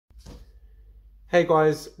Hey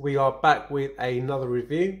guys, we are back with another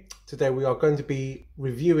review. Today we are going to be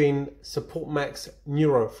reviewing Support Max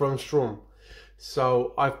Neuro from Strom.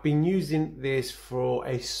 So I've been using this for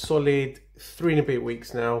a solid 3 and a bit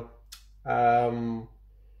weeks now. What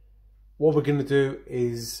we're going to do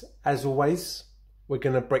is, as always, we're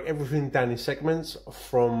going to break everything down in segments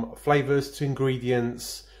from flavors to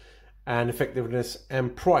ingredients and effectiveness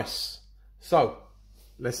and price. So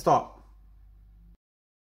let's start.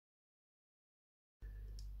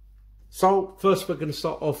 So first we're going to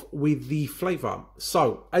start off with the flavor.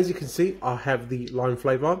 So as you can see, I have the lime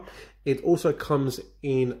flavor. It also comes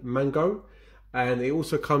in mango and it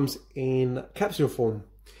also comes in capsule form.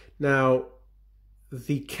 Now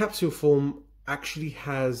the capsule form actually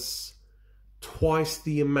has twice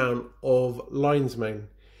the amount of lion's mane.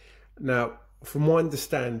 Now from what I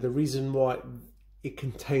understand, the reason why it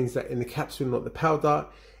contains that in the capsule, not the powder,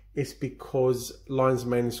 is because lion's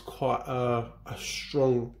mane is quite a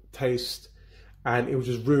strong taste and it will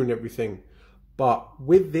just ruin everything. But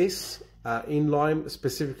with this in lime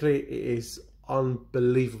specifically, it is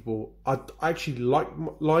unbelievable. I actually like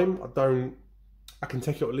lime. I can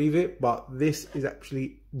take it or leave it, but this is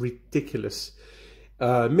actually ridiculous.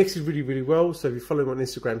 Mixes really well. So if you follow me on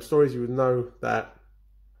Instagram stories, you would know that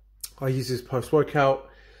I use this post-workout.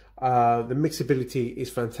 The mixability is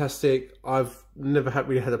fantastic. I've never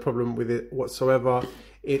really had a problem with it whatsoever.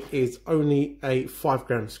 It is only a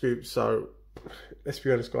 5-gram scoop, so let's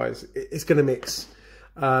be honest guys, it's gonna mix.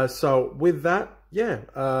 So with that,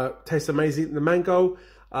 yeah, tastes amazing. The mango,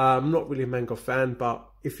 I'm not really a mango fan, but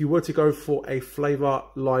if you were to go for a flavor,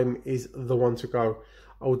 lime is the one to go.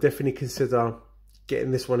 I would definitely consider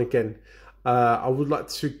getting this one again. I would like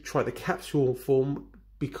to try the capsule form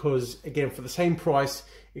because, again, for the same price,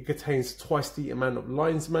 it contains twice the amount of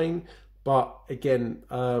lion's mane, but again,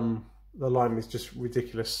 the lime is just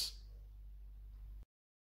ridiculous.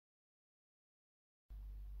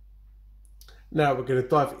 Now we're going to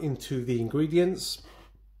dive into the ingredients.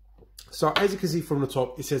 So as you can see from the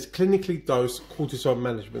top, it says clinically dosed cortisol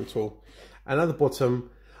management tool, and at the bottom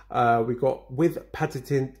we got with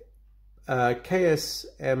patented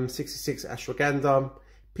KSM66 ashwagandha,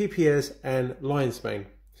 PPS and lion's mane.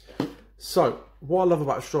 So what I love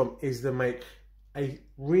about Strom is they make a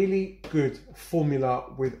really good formula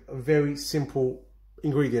with very simple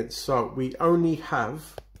ingredients. So we only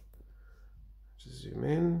have, just zoom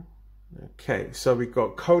in. Okay, so we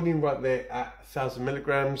got choline right there at 1000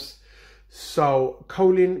 milligrams. So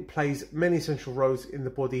choline plays many essential roles in the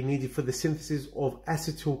body needed for the synthesis of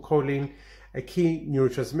acetylcholine, a key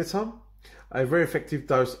neurotransmitter. A very effective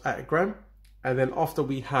dose at 1 gram. And then after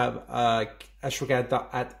we have ashwagandha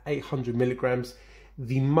at 800 milligrams,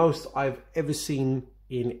 the most I've ever seen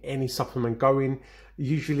in any supplement going.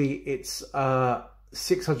 Usually it's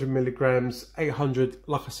 600 milligrams, 800,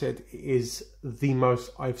 like I said, is the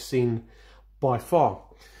most I've seen by far.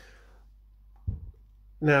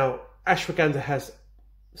 Now, ashwagandha has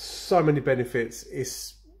so many benefits.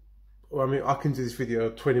 I mean, I can do this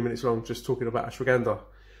video 20 minutes long just talking about ashwagandha,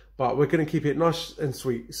 but we're going to keep it nice and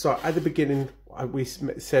sweet. So at the beginning, we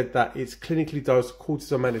said that it's clinically dosed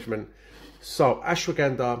cortisol management. So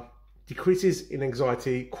ashwagandha decreases in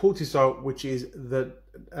anxiety, cortisol, which is the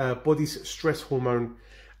body's stress hormone,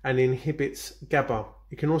 and inhibits GABA.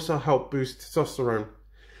 It can also help boost testosterone.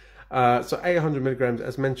 So 800 milligrams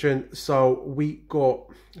as mentioned. So we got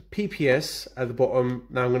PPS at the bottom.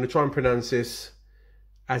 Now I'm going to try and pronounce this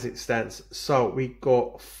as it stands. So we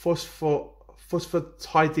got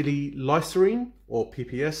phosphatidylglycerine, or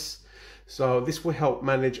PPS. So this will help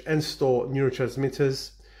manage and store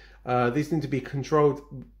neurotransmitters. These need to be controlled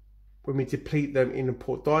when we deplete them in a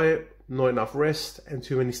poor diet, not enough rest, and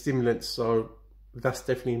too many stimulants. So that's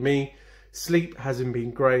definitely me. Sleep hasn't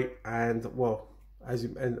been great, and well, as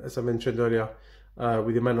I mentioned earlier,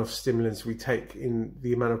 with the amount of stimulants we take in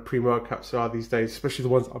the amount of pre-workouts there are these days, especially the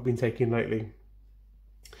ones I've been taking lately,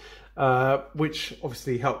 which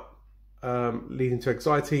obviously help leading to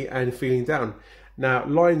anxiety and feeling down. Now,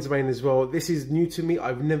 lion's mane as well. This is new to me.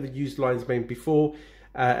 I've never used lion's mane before.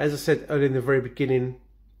 As I said earlier in the very beginning,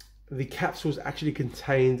 the capsules actually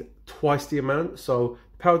contained twice the amount. So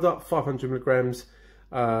powder 500 milligrams,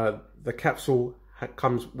 the capsule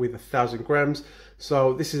comes with 1000 grams.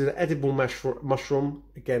 So this is an edible mushroom.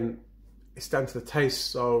 Again, it's down to the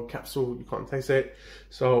taste. So capsule, you can't taste it.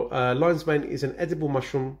 So lion's mane is an edible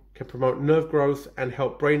mushroom, can promote nerve growth and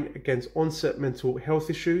help brain against onset mental health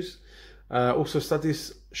issues. Also,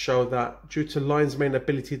 studies show that due to lion's mane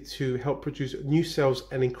ability to help produce new cells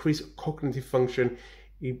and increase cognitive function,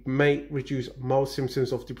 it may reduce mild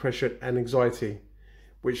symptoms of depression and anxiety,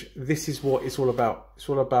 which this is what it's all about. It's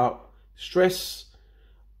all about stress,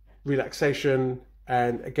 relaxation,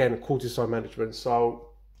 and again, cortisol management. So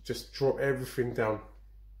just draw everything down.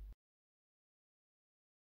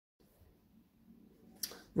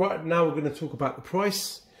 Right, now we're going to talk about the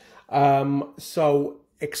price. So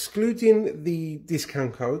excluding the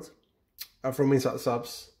discount code from Insight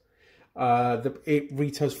Subs, it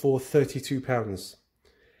retails for £32.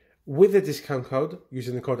 With the discount code,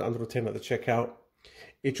 using the code under10 at the checkout,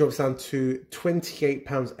 it drops down to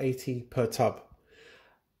 £28.80 per tub.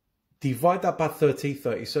 Divide that by 30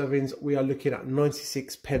 servings, we are looking at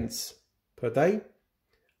 96 pence per day.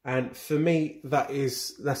 And for me,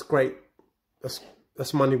 that's great.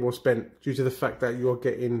 That's money well spent, due to the fact that you're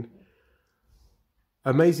getting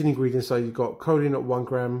amazing ingredients. So you've got choline at 1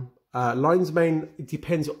 gram. Lion's Mane, it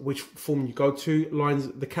depends which form you go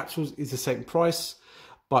to. The capsules is the same price,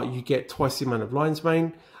 but you get twice the amount of Lion's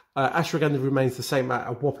Mane. Ashwagandha remains the same at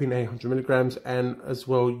a whopping 800 milligrams, and as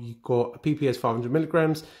well you got PPS 500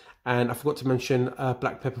 milligrams, and I forgot to mention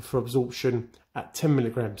black pepper for absorption at 10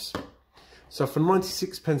 milligrams. So for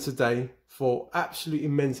 96 pence a day, for absolute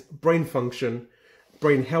immense brain function,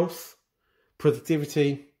 brain health,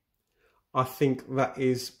 productivity, I think that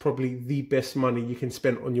is probably the best money you can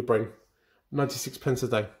spend on your brain. 96 pence a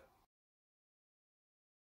day.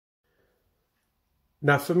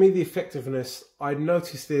 Now for me, the effectiveness, I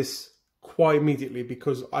noticed this quite immediately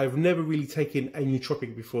because I've never really taken a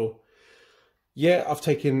nootropic before. Yeah, I've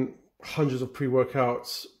taken hundreds of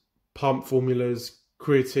pre-workouts, pump formulas,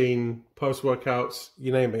 creatine, post-workouts,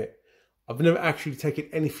 you name it. I've never actually taken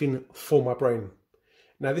anything for my brain.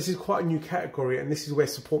 Now this is quite a new category, and this is where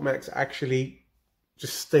Support Max actually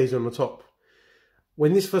just stays on the top.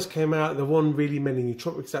 When this first came out, there weren't really many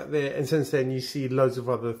nootropics out there, and since then you see loads of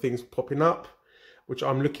other things popping up, which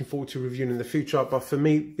I'm looking forward to reviewing in the future. But for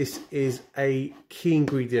me, this is a key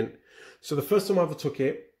ingredient. So the first time I ever took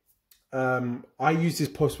it, I used this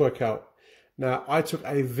post-workout. Now, I took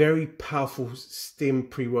a very powerful stim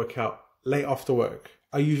pre-workout late after work.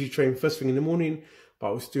 I usually train first thing in the morning, but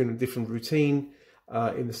I was doing a different routine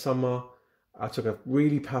in the summer. I took a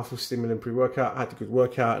really powerful stimulant pre-workout. I had a good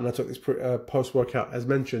workout, and I took this post-workout as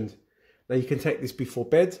mentioned. Now, you can take this before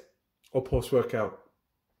bed or post-workout.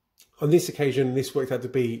 On this occasion, this worked out to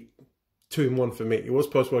be 2 in 1 for me. It was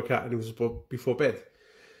post-workout and it was before bed.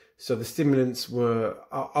 So the stimulants were,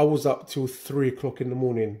 I was up till 3 o'clock in the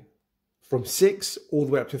morning. From 6 all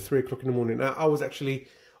the way up to 3 o'clock in the morning. Now, I was actually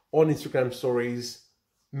on Instagram stories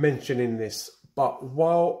mentioning this. But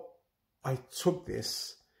while I took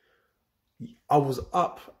this, I was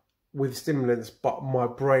up with stimulants, but my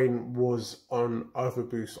brain was on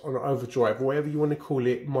overboost, on overdrive, whatever you want to call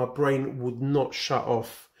it. My brain would not shut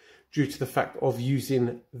off due to the fact of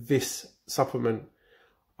using this supplement.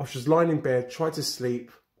 I was just lying in bed, tried to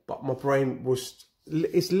sleep, but my brain was,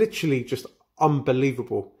 it's literally just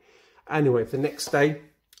unbelievable. Anyway, the next day,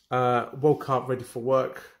 woke up ready for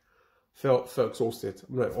work, felt exhausted.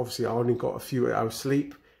 Obviously, I only got a few hours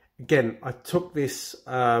sleep. Again, I took this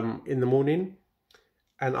in the morning,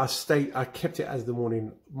 and I kept it as the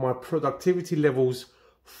morning. My productivity levels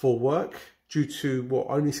for work, due to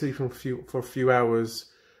only sleeping for a few hours,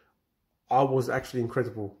 I was actually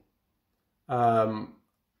incredible. I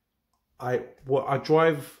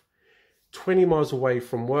drive 20 miles away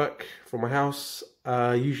from work, from my house.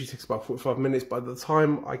 Usually takes about 45 minutes. By the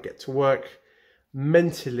time I get to work,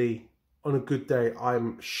 mentally, on a good day,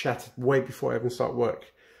 I'm shattered way before I even start work.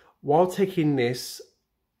 While taking this,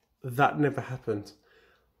 that never happened.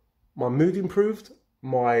 My mood improved.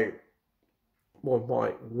 My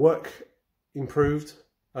work improved.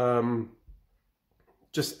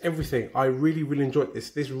 Just everything. I really, really enjoyed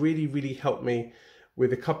this. This really, really helped me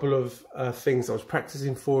with a couple of things I was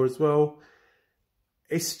practicing for as well.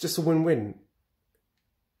 It's just a win-win.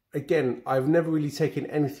 Again, I've never really taken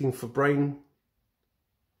anything for brain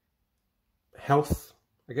health,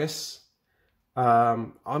 I guess.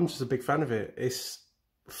 I'm just a big fan of it. It's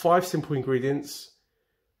 5 simple ingredients,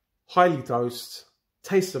 highly dosed,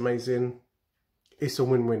 tastes amazing. It's a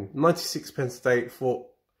win-win. 96 pence a day for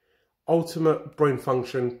ultimate brain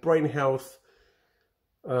function, brain health,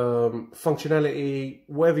 functionality,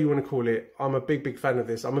 whatever you want to call it. I'm a big fan of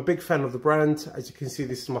this. I'm a big fan of the brand. As you can see,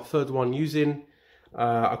 this is my 3rd one using.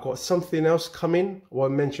 I've got something else coming. I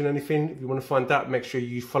won't mention anything. If you want to find out, make sure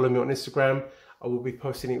you follow me on Instagram. I will be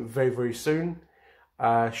posting it very, very soon.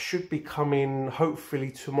 Should be coming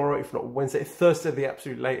hopefully tomorrow, if not Wednesday, Thursday, the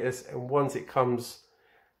absolute latest. And once it comes,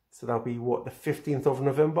 so that'll be what, the 15th of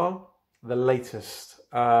November, the latest.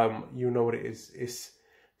 You know what it is. It's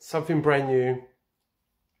something brand new,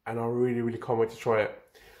 and I really, really can't wait to try it.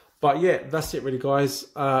 But yeah, that's it really, guys.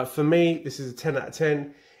 For me, this is a 10 out of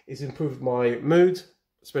 10. It's improved my mood,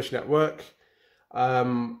 especially at work.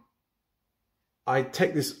 I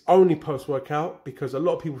take this only post-workout because a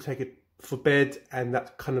lot of people take it for bed and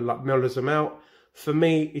that kind of like mellows them out. For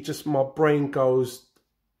me, it just, my brain goes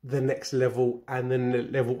the next level and then the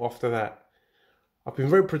level after that. I've been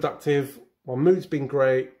very productive, my mood's been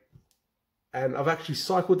great, and I've actually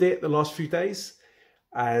cycled it the last few days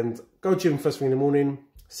and go gym first thing in the morning,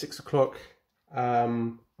 6 o'clock.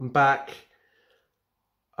 I'm back.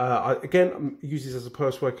 Again, I use this as a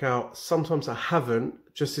post-workout. Sometimes I haven't,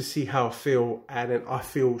 just to see how I feel, and then I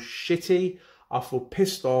feel shitty, I feel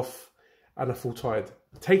pissed off, and I feel tired.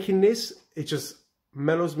 Taking this, it just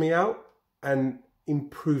mellows me out and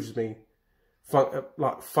improves me,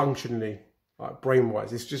 like functionally, like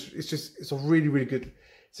brain-wise. It's a really, really good.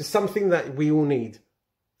 It's just something that we all need.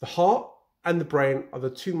 The heart and the brain are the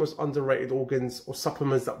two most underrated organs or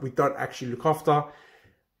supplements that we don't actually look after.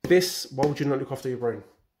 This, why would you not look after your brain?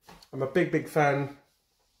 I'm a big, big fan,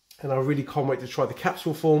 and I really can't wait to try the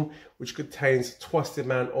capsule form, which contains twice the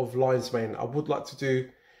amount of lion's mane. I would like to do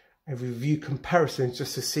a review comparison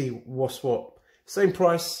just to see what's what. Same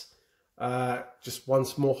price, just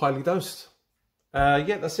once more highly dosed.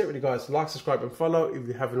 Yeah, that's it really, guys. Like, subscribe and follow if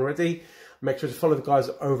you haven't already. Make sure to follow the guys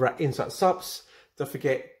over at Insight Subs. Don't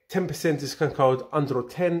forget 10% discount code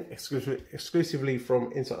under10 exclusively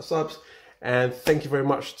from Insight Subs. And thank you very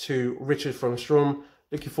much to Richard from Strom.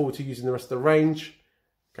 Looking forward to using the rest of the range.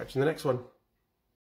 Catch you in the next one.